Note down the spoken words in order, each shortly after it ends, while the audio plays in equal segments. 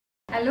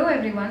Hello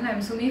everyone,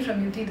 I'm Sumi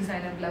from Yuti'S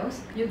Designer Blouse.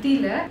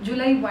 Yuti'la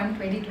July 1,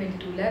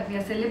 2022 we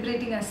are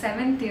celebrating our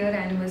 7th year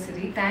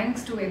anniversary.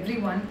 Thanks to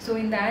everyone. So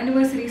in the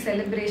anniversary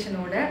celebration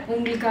order,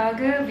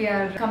 we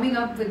are coming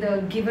up with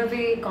a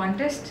giveaway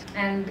contest,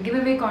 and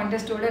giveaway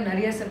contest order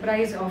nariya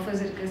surprise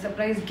offers irukku,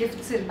 surprise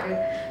gifts irukku.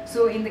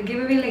 So in the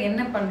giveaway la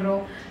enna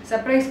pandrom,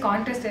 surprise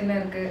contest enna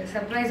irukku,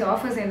 surprise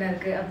offers enna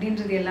irukku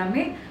அப்படின்றது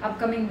எல்லாமே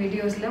upcoming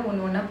videosல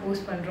ஒவ்வொண்ணா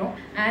post பண்றோம்.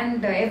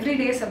 And every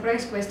day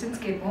surprise questions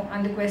கேட்போம்.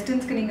 அந்த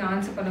questionsக்கு நீங்க answer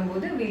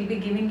பண்ணும்போது we'll be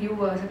giving you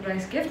a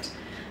surprise gift.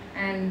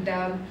 And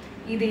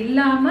இது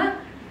இல்லாம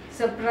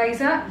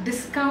surprise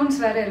discounts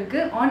வேற இருக்கு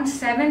on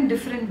 7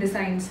 different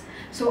designs.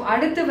 So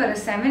அடுத்து வர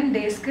 7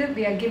 daysக்கு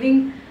we are giving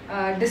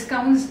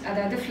discounts,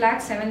 அதாவது flat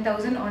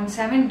 7,000 on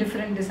 7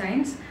 different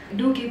designs.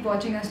 Do keep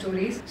watching our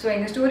stories. So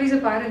எங்க stories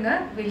பாருங்க,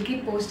 we'll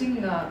keep posting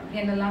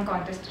என்னெல்லாம்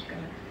contest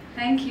இருக்குன்னு.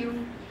 Thank you.